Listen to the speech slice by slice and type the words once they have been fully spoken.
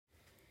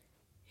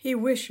He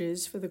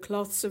Wishes for the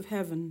Cloths of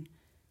Heaven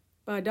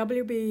by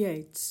WB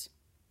Yeats.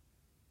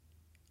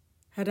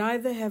 Had I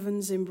the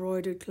heavens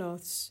embroidered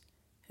cloths,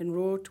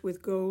 enwrought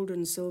with gold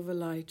and silver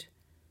light,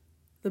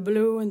 the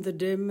blue and the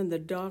dim and the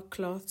dark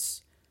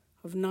cloths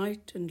of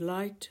night and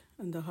light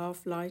and the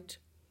half-light,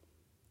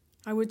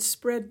 I would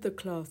spread the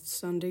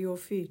cloths under your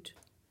feet.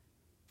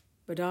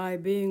 But I,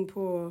 being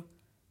poor,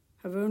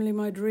 have only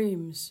my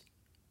dreams.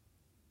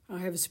 I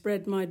have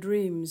spread my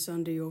dreams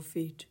under your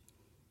feet.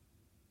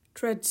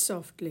 Tread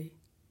softly,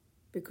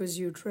 because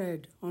you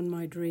tread on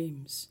my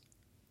dreams.